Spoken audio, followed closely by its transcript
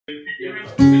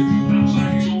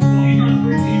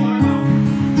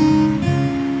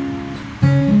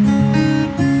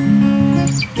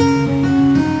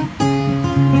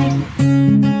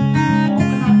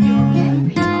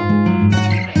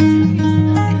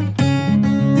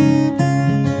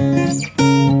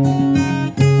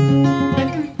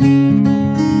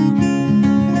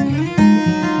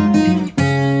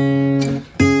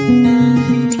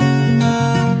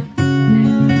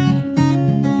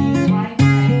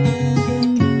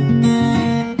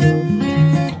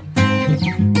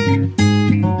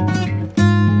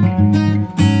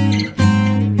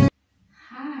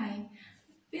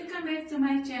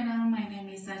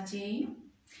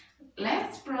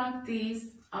Let's practice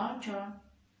archer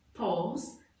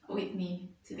pose with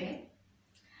me today.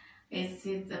 It's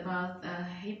about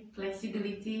hip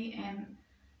flexibility and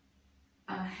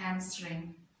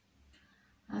hamstring.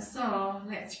 So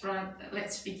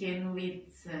let's begin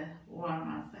with warm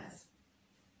up first.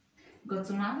 Go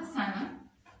to Dhanurasana.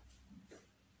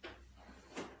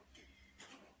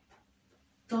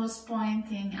 Toes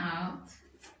pointing out.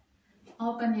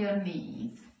 Open your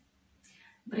knees.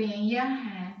 Bring your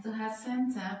hand to heart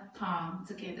center, palm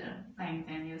together.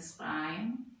 Lengthen your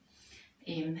spine.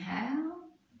 Inhale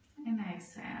and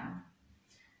exhale.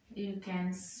 You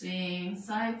can swing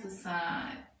side to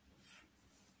side.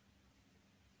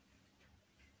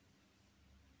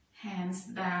 Hands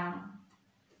down.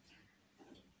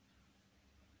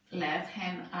 Left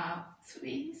hand up,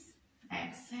 twist.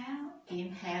 Exhale.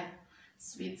 Inhale,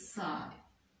 switch side.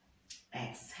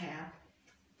 Exhale.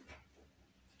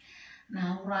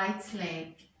 Now right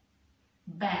leg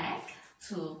back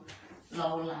to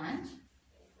low lunge.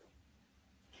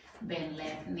 Bend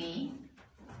left knee.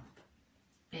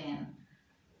 Bend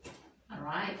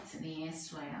right knee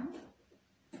as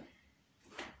well.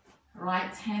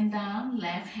 Right hand down,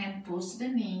 left hand push the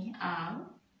knee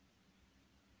out.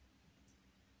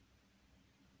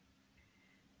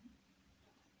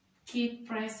 Keep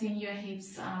pressing your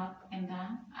hips up and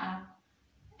down, up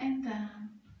and down,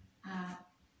 up,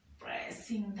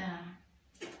 pressing down.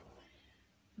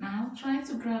 Now try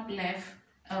to grab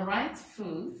right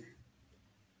foot.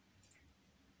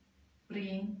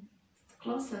 Bring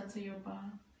closer to your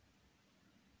bar.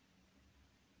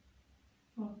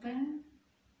 Open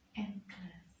and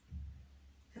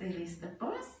close. Release the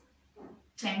pose.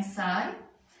 Change side.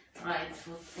 Right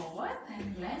foot forward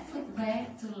and left foot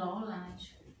back to low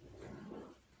lunge.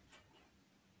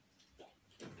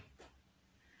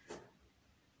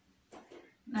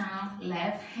 Now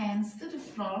left hands to the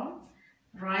floor.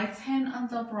 Right hand on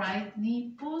top right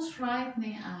knee. Push right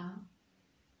knee out.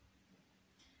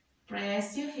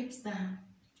 Press your hips down.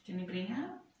 Can you bring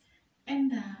up and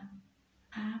down,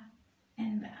 up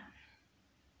and down,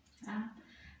 up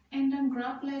and then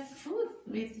grab left foot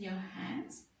with your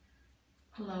hands.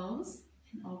 Close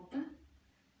and open,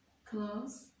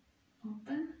 close,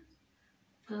 open,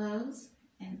 close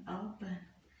and open.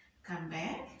 Come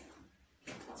back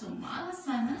to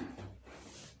Dhanurasana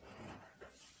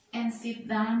and sit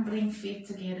down. Bring feet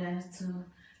together to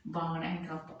bound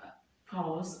ankle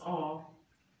pose or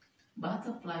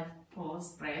butterfly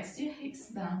pose. Press your hips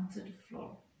down to the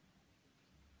floor.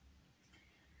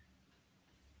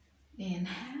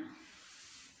 Inhale.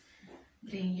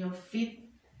 Bring your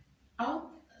feet out,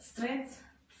 straight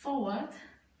forward.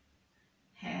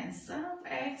 Hands up.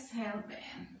 Exhale,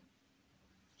 bend.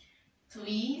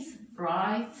 Twist.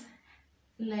 Right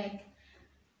leg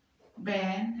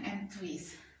bend and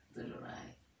twist to the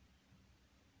right.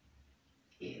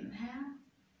 Inhale.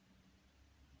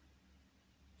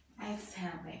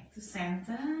 Exhale back to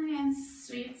center and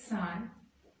switch side.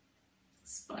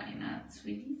 Spinal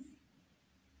twist.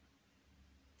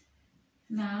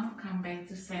 Now come back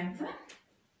to center.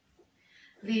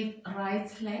 Lift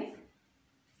right leg.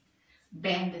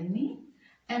 Bend the knee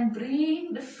and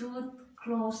bring the foot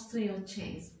close to your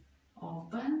chest.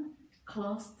 Open,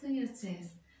 close to your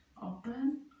chest.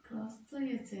 Open, close to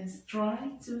your chest. Try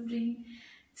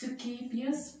to keep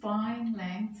your spine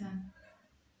lengthened.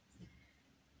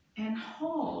 And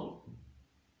hold.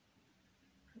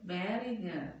 Very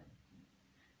good.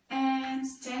 And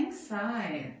change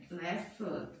side. Left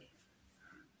foot.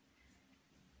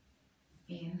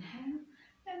 Inhale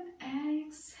and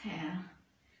exhale.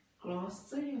 Close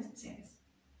to your chest.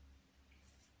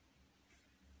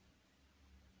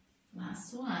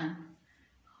 Last one.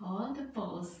 Hold the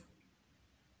pose.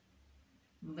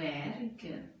 Very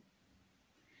good.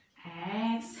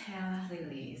 Exhale,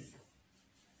 release.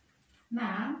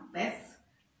 Now let's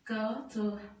go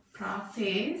to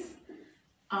practice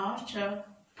archer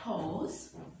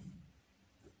pose.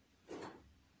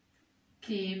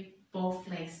 Keep both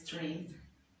legs straight.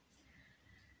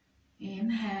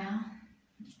 Inhale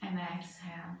and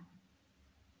exhale.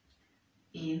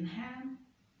 Inhale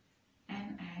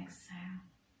and exhale.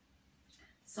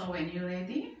 So when you're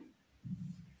ready,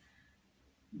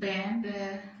 bend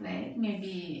the leg.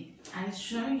 Maybe I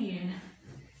show you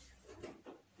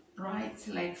right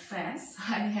leg first.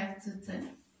 I have to turn.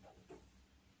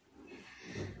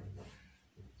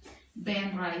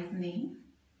 Bend right knee.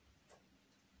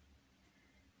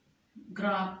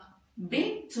 Grab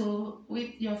big toe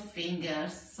with your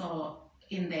fingers. So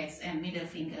index and middle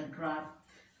finger grab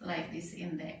like this,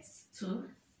 index two,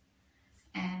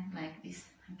 and like this.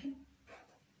 Okay.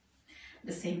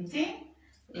 The same thing.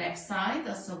 Left side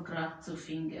also grab two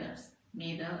fingers,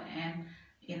 middle and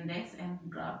index, and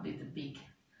grab with the big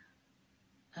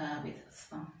with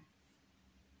thumb.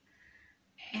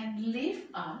 And lift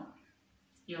up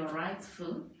your right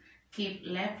foot. Keep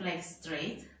left leg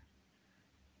straight.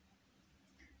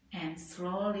 And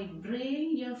slowly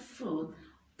bring your foot,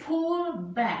 pull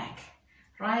back.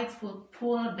 Right foot,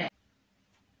 pull back.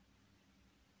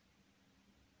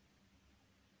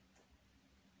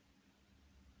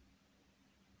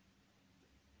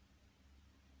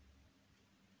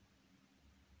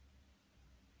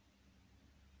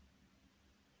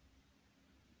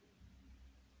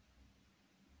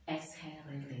 Exhale,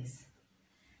 release.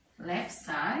 Left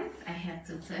side, I have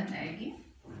to turn again.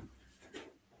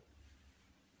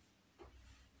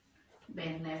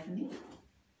 Bend left knee.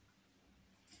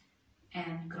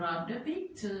 And grab the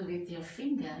big toe with your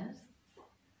fingers.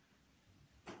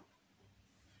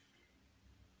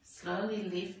 Slowly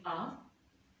lift up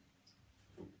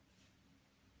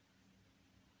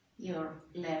your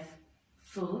left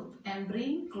foot and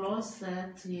bring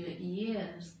closer to your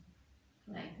ears,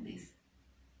 like this.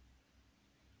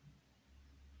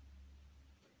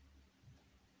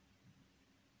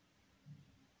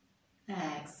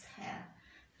 Exhale,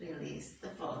 release the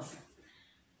pose.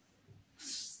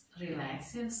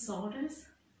 Relax your shoulders,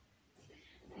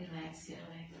 relax your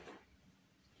leg.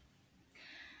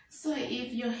 So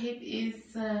if your hip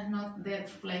is not that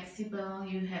flexible,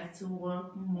 you have to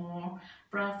work more,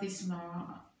 practice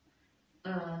more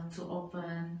to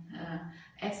open,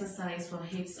 exercise for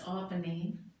hips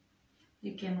opening.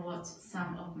 You can watch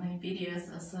some of my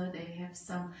videos also. They have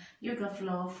some yoga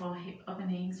flow for hip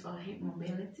openings, for hip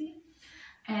mobility.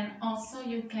 And also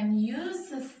you can use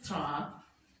the strap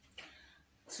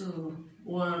to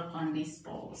work on this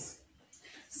pose.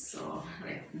 So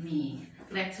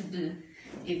let's do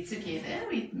it together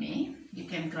with me. You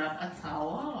can grab a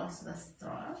towel or the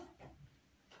strap.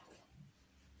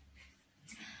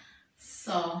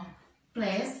 So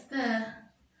place the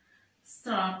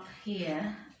strap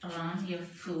here around your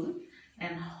foot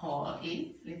and hold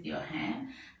it with your hand.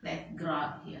 Let's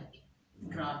grab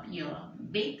your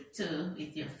big toe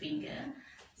with your finger.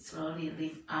 Slowly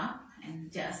lift up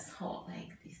and just hold like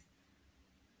this.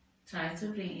 Try to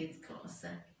bring it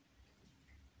closer.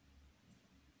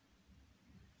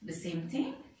 The same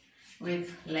thing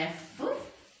with left foot.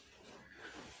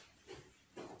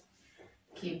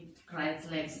 Keep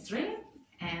right leg straight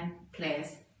and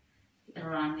place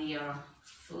around your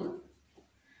foot.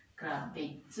 Grab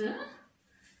big toe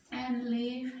and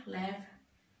lift left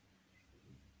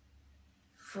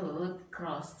foot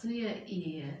close to your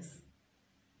ears.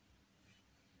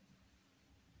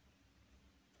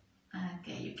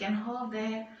 Okay, you can hold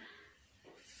there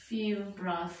few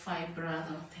breaths, 5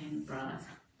 breaths or 10 breaths.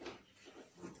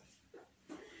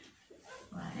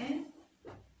 Right?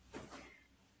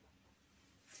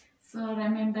 So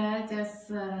remember,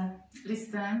 just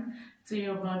listen to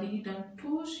your body. Don't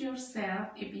push yourself.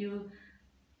 If you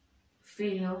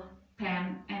feel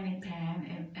pain, any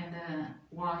pain, and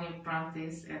while you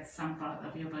practice at some part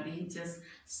of your body, just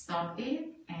stop it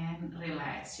and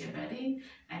relax your body,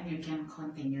 and you can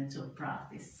continue to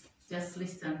practice. Just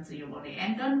listen to your body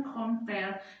and don't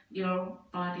compare your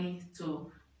body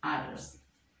to others.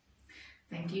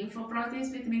 Thank you for practice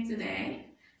with me today.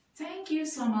 Thank you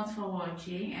so much for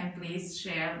watching, and please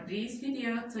share this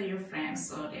video to your friends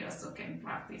so they also can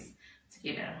practice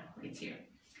together with you.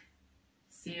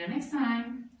 See you next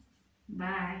time.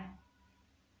 Bye.